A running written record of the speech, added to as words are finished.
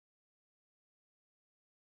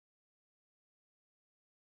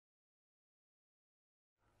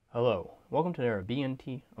Hello, welcome to our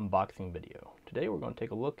BNT unboxing video. Today we're going to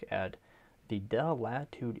take a look at the Dell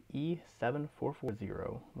Latitude E7440.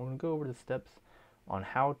 We're going to go over the steps on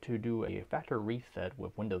how to do a factory reset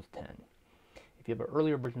with Windows 10. If you have an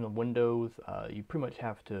earlier version of Windows, you pretty much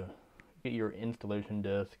have to get your installation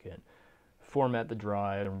disk and format the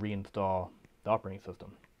drive and reinstall the operating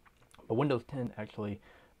system. But Windows 10 actually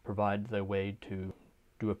provides a way to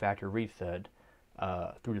do a factory reset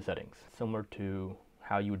through the settings, similar to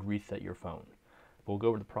how you would reset your phone. We'll go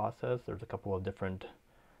over the process. There's a couple of different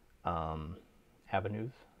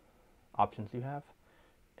avenues, options you have,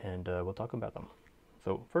 and we'll talk about them.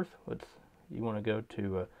 So first, you want to go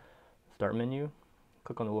to Start menu,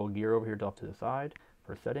 click on the little gear over here off to the side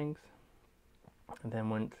for settings, and then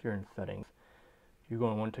once you're in settings, you're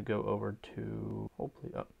going to want to go over to, you want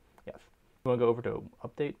to go over to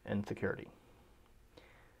Update and Security.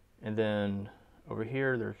 And then over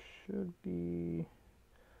here, there should be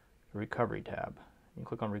a Recovery tab. You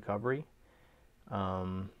click on Recovery.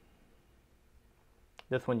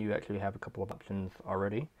 This one you actually have a couple of options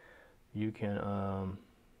already. You can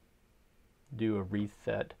do a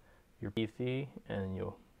reset your PC, and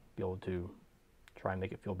you'll be able to try and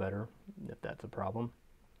make it feel better if that's a problem.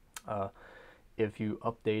 If you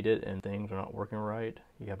update it and things are not working right,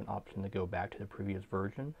 you have an option to go back to the previous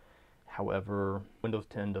version. However, Windows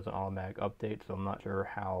 10 does an automatic update, so I'm not sure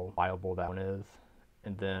how viable that one is.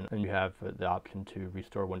 And then you have the option to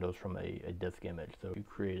restore Windows from a disk image. So if you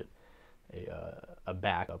create a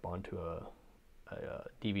backup onto a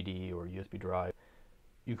DVD or USB drive,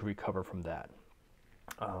 you can recover from that.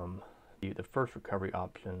 The first recovery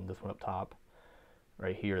option, this one up top,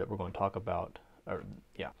 right here, that we're going to talk about,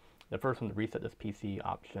 the first one, to reset this PC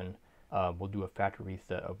option, will do a factory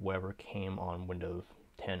reset of whatever came on Windows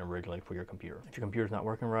 10 originally for your computer. If your computer's not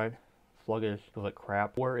working right, sluggish, feels like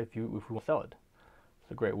crap, or if you want to sell it,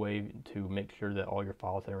 it's a great way to make sure that all your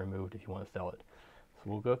files are removed if you want to sell it. So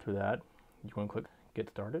we'll go through that. You want to click Get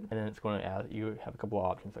Started, and then it's going to ask you have a couple of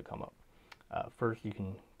options that come up. First, you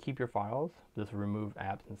can keep your files. This will remove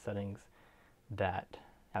apps and settings that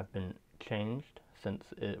have been changed since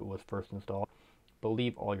it was first installed, but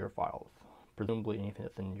leave all your files, presumably anything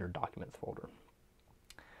that's in your Documents folder,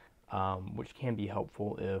 which can be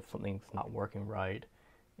helpful if something's not working right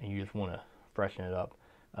and you just want to freshen it up.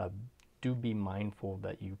 Do be mindful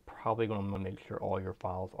that you're probably going to want to make sure all your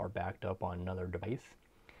files are backed up on another device,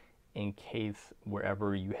 in case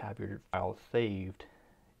wherever you have your files saved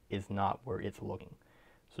is not where it's looking.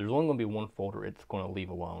 So there's only going to be one folder it's going to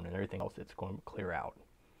leave alone, and everything else it's going to clear out.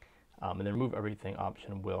 And the Remove Everything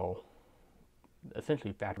option will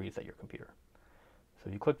essentially factory reset your computer. So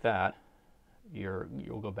if you click that,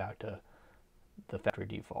 you'll go back to the factory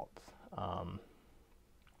defaults.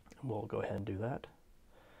 We'll go ahead and do that.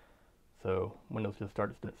 So Windows just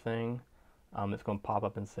starts its thing. It's going to pop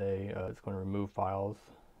up and say it's going to remove files.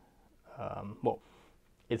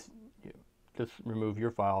 Just remove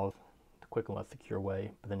your files the quick and less secure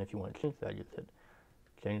way. But then if you want to change that, you just hit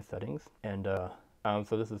Change Settings. And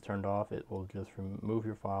so this is turned off. It will just remove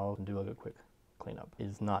your files and do like a quick cleanup. It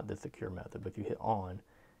is not the secure method, but if you hit on,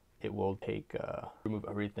 it will remove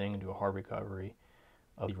everything and do a hard recovery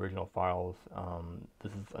of the original files.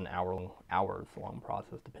 This is an hours long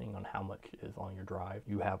process depending on how much is on your drive.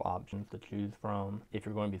 You have options to choose from. If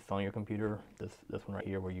you're going to be selling your computer, this one right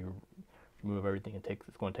here where you remove everything,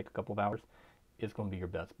 it's going to take a couple of hours, it's going to be your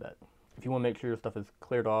best bet. If you want to make sure your stuff is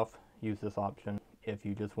cleared off, use this option. If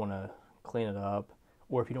you just want to clean it up,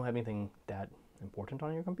 or if you don't have anything that important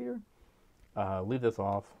on your computer, leave this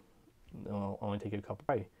off. It'll only take you a couple,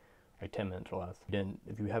 probably 10 minutes or less. Then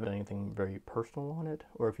if you haven't done anything very personal on it,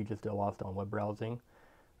 or if you just did a lot of stuff on web browsing,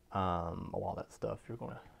 a lot of that stuff you're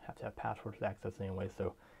going to have passwords to access anyway,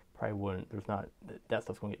 so probably wouldn't, that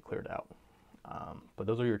stuff's going to get cleared out. But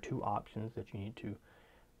those are your two options that you need to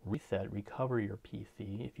recover your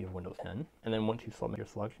PC if you have Windows 10. And then once you select your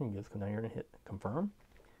selection, you just come down here and hit Confirm,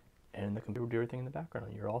 and the computer will do everything in the background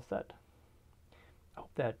and you're all set. I hope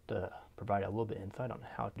that provided a little bit of insight on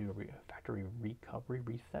how to do a factory recovery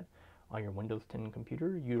reset on your Windows 10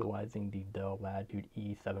 computer utilizing the Dell Latitude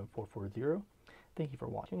E7440. Thank you for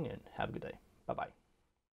watching and have a good day. Bye-bye.